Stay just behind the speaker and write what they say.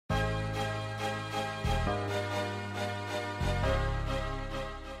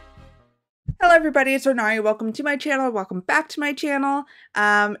Hello everybody, it's Renari. Welcome to my channel. Welcome back to my channel.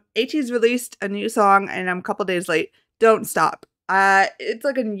 Ateez released a new song and I'm a couple days late. Don't Stop. It's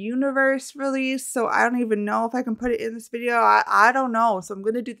like a universe release, so I don't even know if I can put it in this video. I don't know. So I'm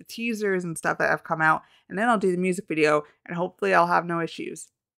gonna do the teasers and stuff that have come out, and then I'll do the music video, and hopefully I'll have no issues.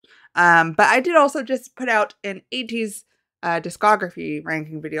 But I did also just put out an Ateez discography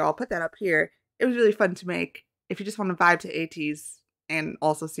ranking video. I'll put that up here. It was really fun to make. If you just want to vibe to Ateez and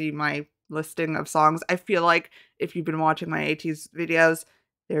also see my listing of songs, I feel like if you've been watching my Ateez videos,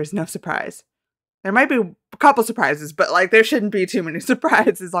 there's no surprise. There might be a couple surprises, but like there shouldn't be too many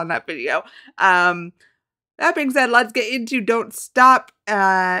surprises on that video. That being said, let's get into Don't Stop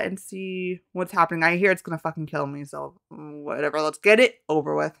and see what's happening. I hear it's gonna fucking kill me, so whatever, let's get it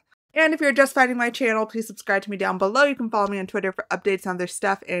over with. And if you're just finding my channel, please subscribe to me down below. You can follow me on Twitter for updates on their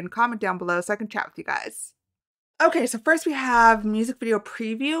stuff and comment down below so I can chat with you guys. Okay, so first we have music video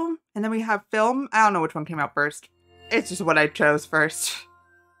preview, and then we have film. I don't know which one came out first. It's just what I chose first.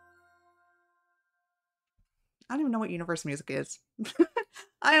 I don't even know what universe music is.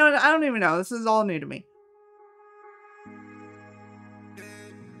 I don't even know. This is all new to me.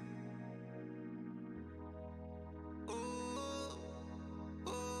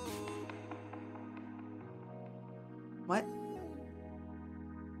 What?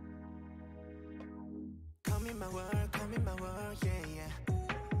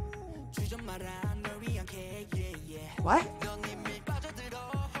 What?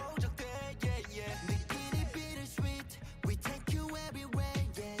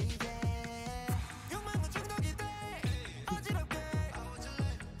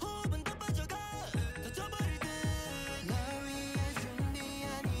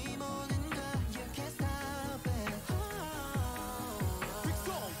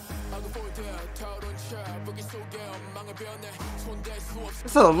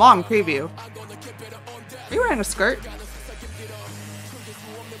 This is a long preview. Are you wearing a skirt?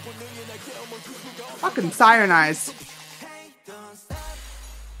 Fucking siren eyes.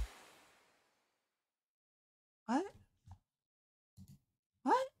 What?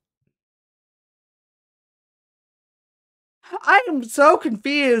 What? I am so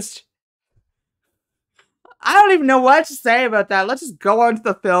confused. I don't even know what to say about that. Let's just go on to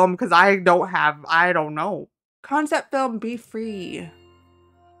the film because I don't know. Concept film, Be Free.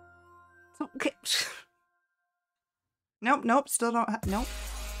 Okay. Nope, still don't have, nope.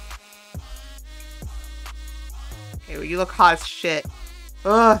 Okay, well, you look hot as shit.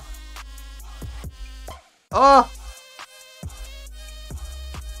 Ugh. Ugh.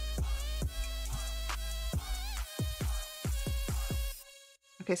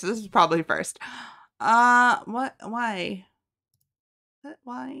 Okay, so this is probably first. What? Why?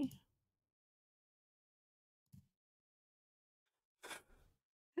 Why?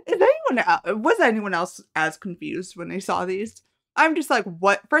 Was anyone else as confused when they saw these? I'm just like,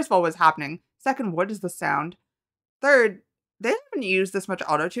 what? First of all, what's happening? Second, what is the sound? Third, they haven't used this much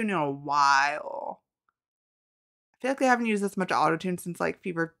autotune in a while. I feel like they haven't used this much autotune since like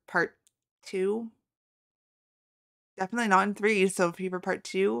Fever Part 2. Definitely not in 3, so Fever Part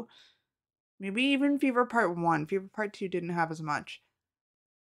 2. Maybe even Fever Part 1. Fever Part 2 didn't have as much.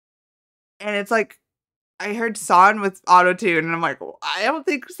 And it's like, I heard Son with autotune, and I'm like, well, I don't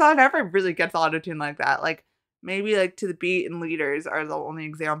think Son ever really gets autotune like that. Like, maybe like To the Beat and Leaders are the only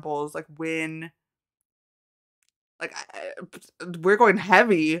examples. Like when, like, we're going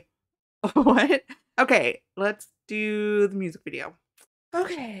heavy. What? Okay, let's do the music video.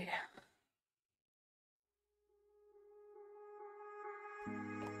 Okay.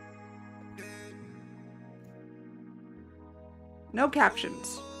 No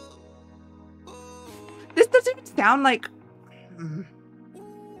captions. This doesn't even sound like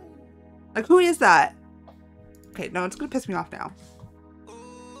who is that? Okay, no, it's gonna piss me off now.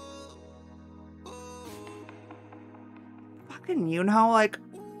 Fucking you know, like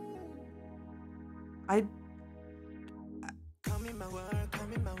I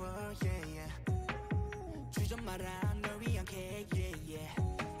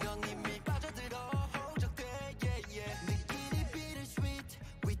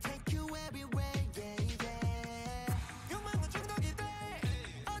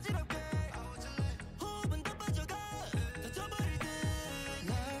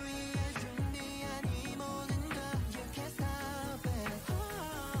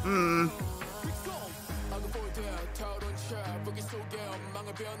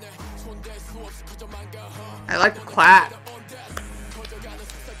like the clap.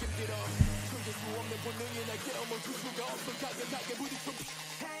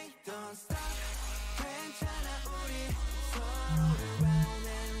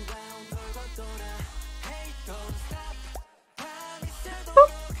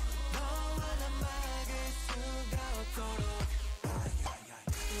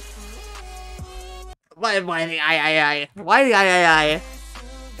 Why the I? Why the I?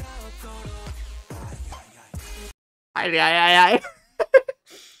 Why the I?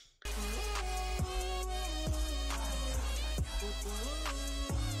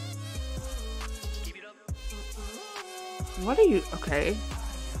 What are you? Okay.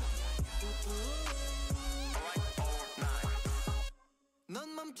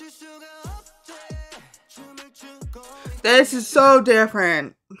 This is so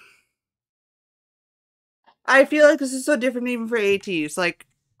different. I feel like this is so different even for Ateez. Like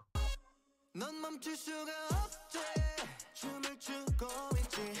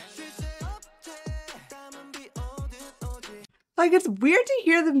it's weird to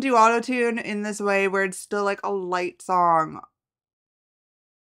hear them do autotune in this way where it's still like a light song.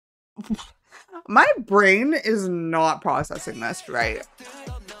 My brain is not processing this right.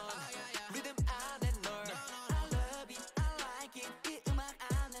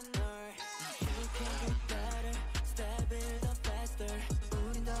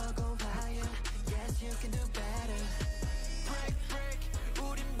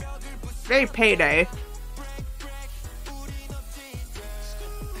 Very Payday.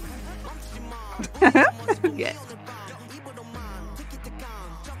 Yeah.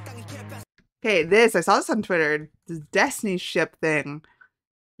 Okay, this, I saw this on Twitter. This Destiny ship thing.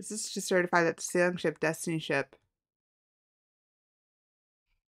 This is just certified that the sailing ship, Destiny ship,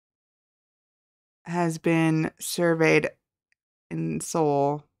 has been surveyed in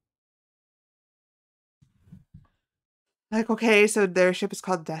Seoul. Like, okay, so their ship is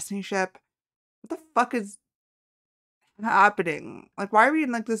called Destiny ship. What the fuck is happening? Like, why are we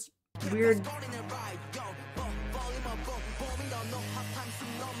in like this weird...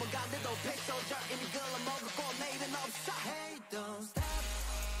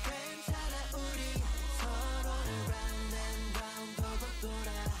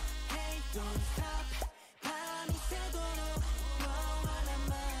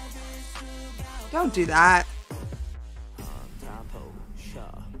 Don't do that.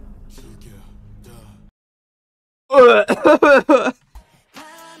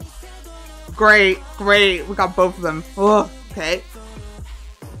 Great, great. We got both of them. Ugh, okay.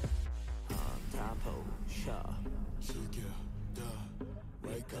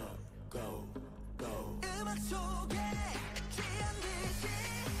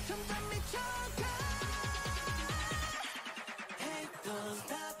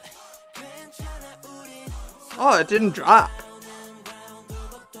 Oh, it didn't drop.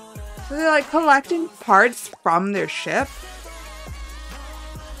 So they're like collecting parts from their ship?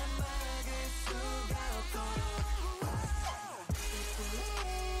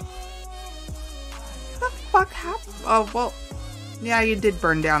 What the fuck happened? Oh, well, yeah, you did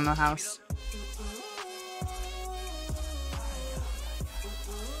burn down the house.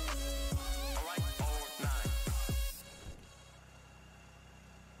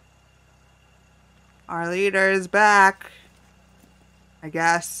 Our leader is back, I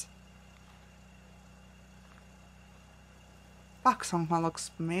guess. Fuck, Songhwa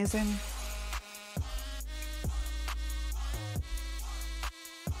looks amazing.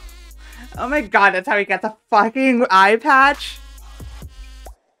 Oh my god, that's how he got the fucking eye patch?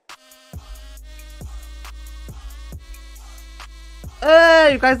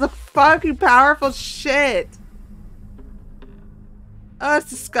 Ugh, you guys look fucking powerful shit. Oh, it's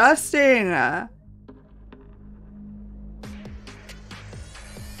disgusting.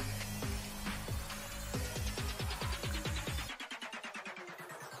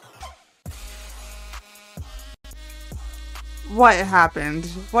 What happened?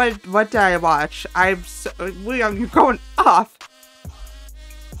 What did I watch? You're going off.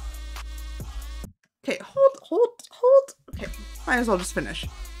 Okay, hold. Okay, might as well just finish.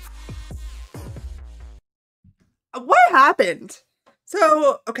 What happened?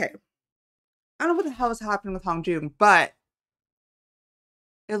 So, okay. I don't know what the hell was happening with Hongjoong, but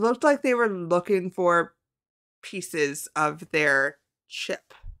it looked like they were looking for pieces of their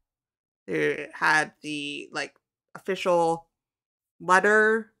ship. They had the, like, official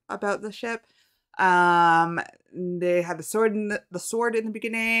letter about the ship. They had the sword in the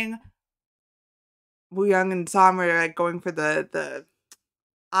beginning. Woo Young and Sam were like going for the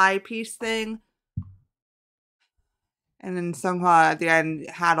eyepiece thing. And then Songhwa at the end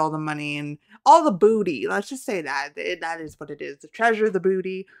had all the money and all the booty. Let's just say that. That is what it is. The treasure, the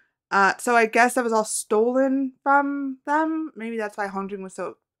booty. So I guess that was all stolen from them. Maybe that's why Hongjoong was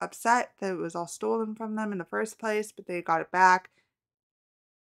so upset that it was all stolen from them in the first place, but they got it back.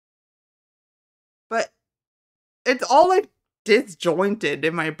 But it's all like disjointed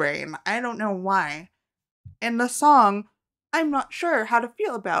in my brain. I don't know why. And the song, I'm not sure how to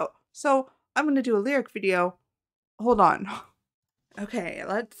feel about. So I'm gonna do a lyric video. Hold on. Okay,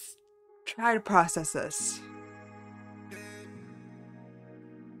 let's try to process this.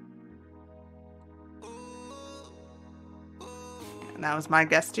 And that was my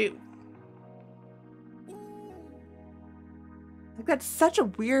guess too. Like, that's such a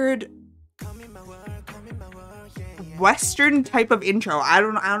weird Western type of intro. I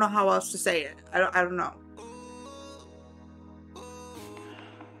don't know how else to say it. I don't know.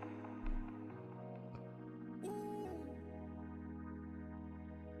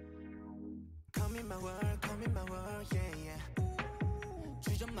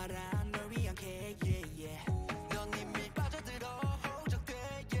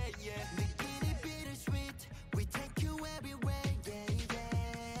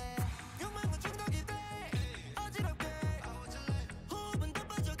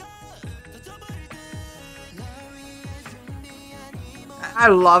 I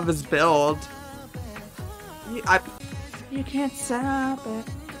love his build. You can't stop it.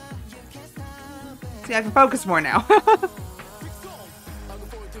 See, I can focus more now.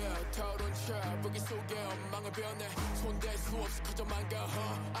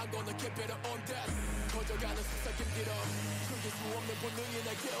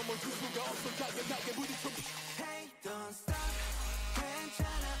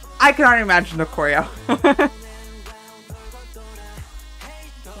 I cannot imagine the choreo.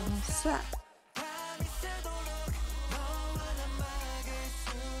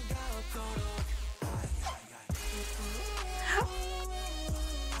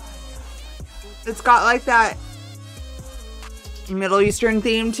 It's got like that Middle Eastern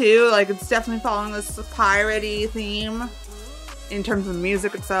theme too. Like, it's definitely following this piratey theme in terms of the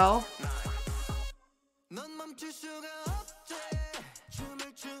music itself.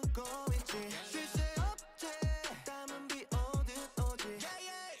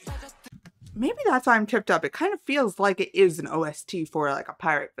 Maybe that's why I'm tripped up. It kind of feels like it is an OST for like a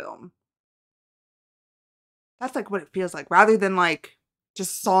pirate film. That's like what it feels like, rather than like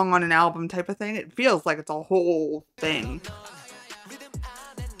just song on an album type of thing. It feels like it's a whole thing.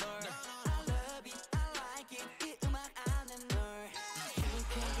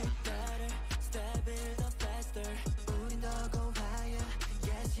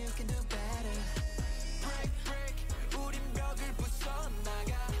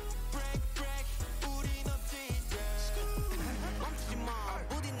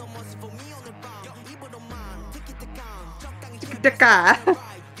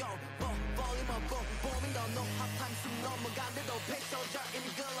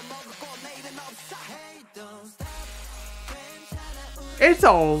 It's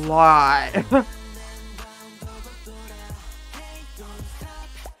a lot.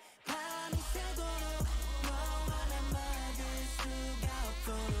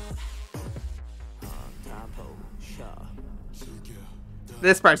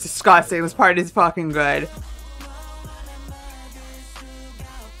 This part's disgusting. This part is fucking good.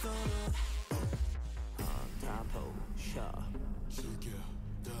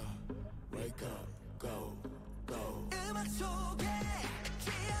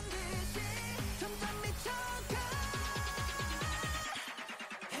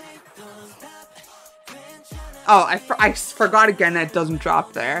 Oh, I forgot again that it doesn't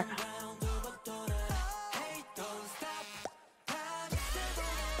drop there.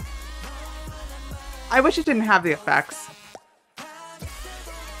 I wish it didn't have the effects.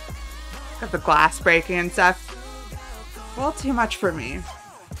 Got the glass breaking and stuff. A little too much for me.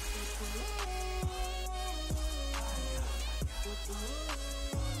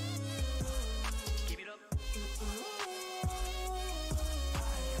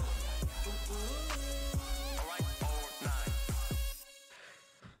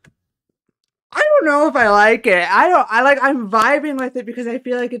 I don't know if I like it. I'm vibing with it because I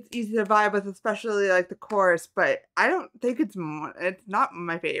feel like it's easy to vibe with, especially like the chorus, but I don't think it's not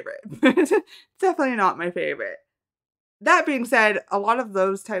my favorite. It's definitely not my favorite. That being said, a lot of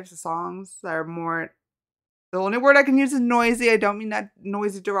those types of songs that are more, the only word I can use is noisy. I don't mean that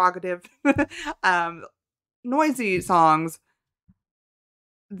noisy derogative. Noisy songs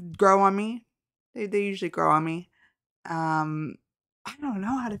grow on me. They usually grow on me. I don't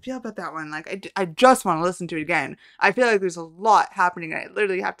know how to feel about that one. Like, I just want to listen to it again. I feel like there's a lot happening, and I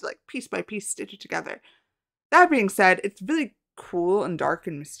literally have to, like, piece by piece stitch it together. That being said, it's really cool and dark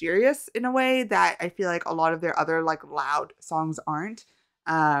and mysterious in a way that I feel like a lot of their other, like, loud songs aren't.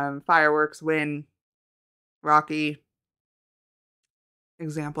 Fireworks, Win, Rocky,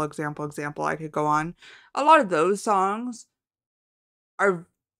 example. I could go on. A lot of those songs are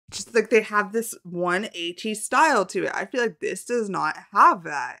just like, they have this one Ateez style to it. I feel like this does not have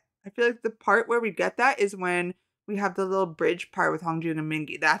that. I feel like the part where we get that is when we have the little bridge part with Hongjoong and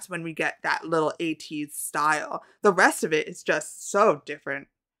Mingi. That's when we get that little Ateez style. The rest of it is just so different.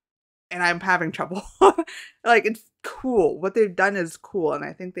 And I'm having trouble. Like, it's cool. What they've done is cool, and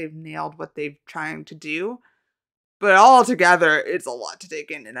I think they've nailed what they've trying to do. But all together, it's a lot to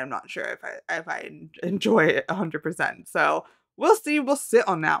take in, and I'm not sure if I enjoy it 100%. So we'll see. We'll sit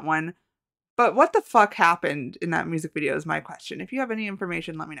on that one. But what the fuck happened in that music video is my question. If you have any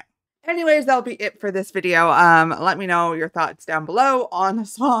information, let me know. Anyways, that'll be it for this video. Let me know your thoughts down below on the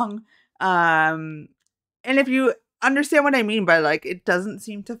song. And if you understand what I mean by, like, it doesn't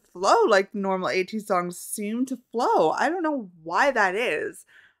seem to flow like normal Ateez songs seem to flow. I don't know why that is,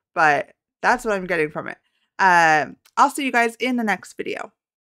 but that's what I'm getting from it. I'll see you guys in the next video.